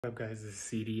What's up guys, this is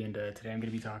CD and today I'm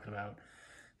going to be talking about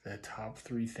the top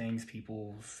 3 things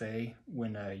people say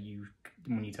when you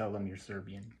tell them you're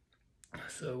Serbian.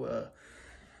 So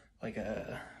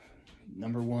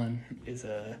number 1 is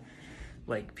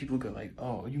like people go like,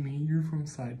 oh, you mean you're from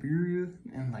Siberia?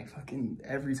 And like fucking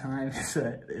every time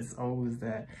it's always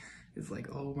that. It's like,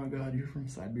 oh my god, you're from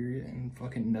Siberia, and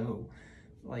fucking no.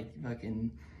 Like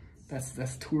fucking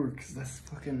that's Turks. That's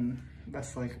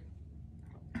like,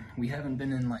 we haven't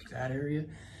been in like that area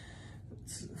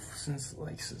since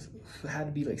like it had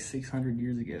to be like 600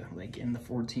 years ago, like in the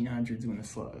 1400s when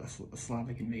the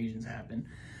Slavic invasions happened,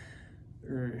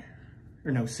 or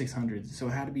no, 600s. So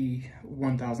it had to be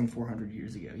 1,400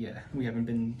 years ago. Yeah, we haven't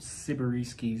been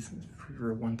Sibiriskis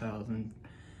for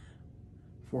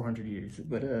 1,400 years.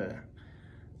 But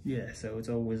yeah, so it's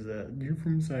always you're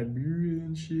from Siberia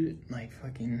and shit. Like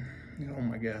fucking, oh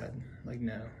my god, like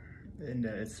no. And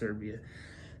it's Serbia.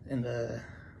 And the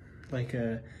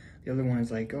other one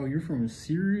is like, oh, you're from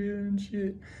Syria and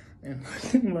shit, and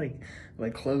fucking like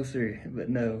closer, but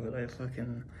no, like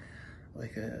fucking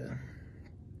like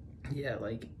yeah,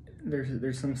 like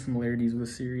there's some similarities with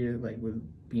Syria, like with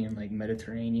being like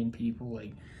Mediterranean people,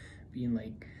 like being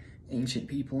like ancient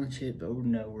people and shit. But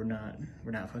no, we're not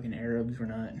fucking Arabs, we're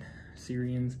not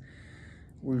Syrians.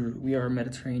 We are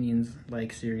Mediterraneans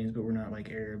like Syrians, but we're not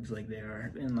like Arabs like they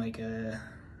are. And like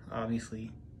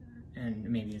obviously, and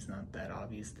maybe it's not that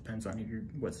obvious, depends on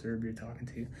what Serb you're talking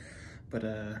to, but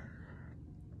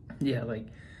yeah, like,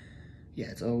 yeah,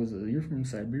 it's always you're from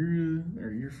Siberia,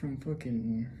 or you're from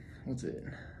fucking, what's it,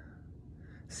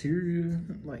 Syria?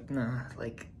 Like, nah,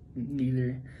 like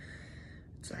neither.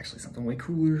 It's actually something way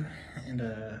cooler. And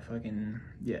fucking,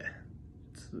 yeah,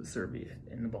 it's Serbia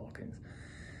in the Balkans.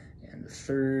 And the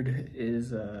third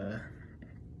is man,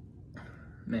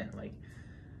 like,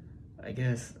 I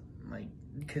guess, like,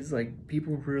 because like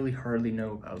people really hardly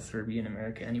know about Serbia in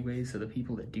America anyway, so the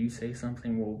people that do say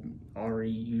something will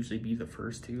already usually be the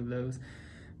first 2 of those,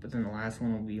 but then the last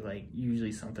one will be like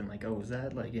usually something like, oh, is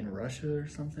that like in Russia or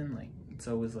something? Like it's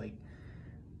always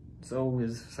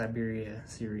Siberia,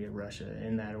 Syria, Russia,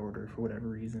 in that order for whatever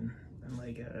reason. And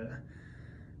like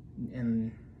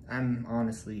and I'm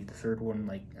honestly, the third one,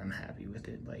 like, I'm happy with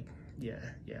it. Like,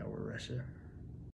 yeah, we're Russia.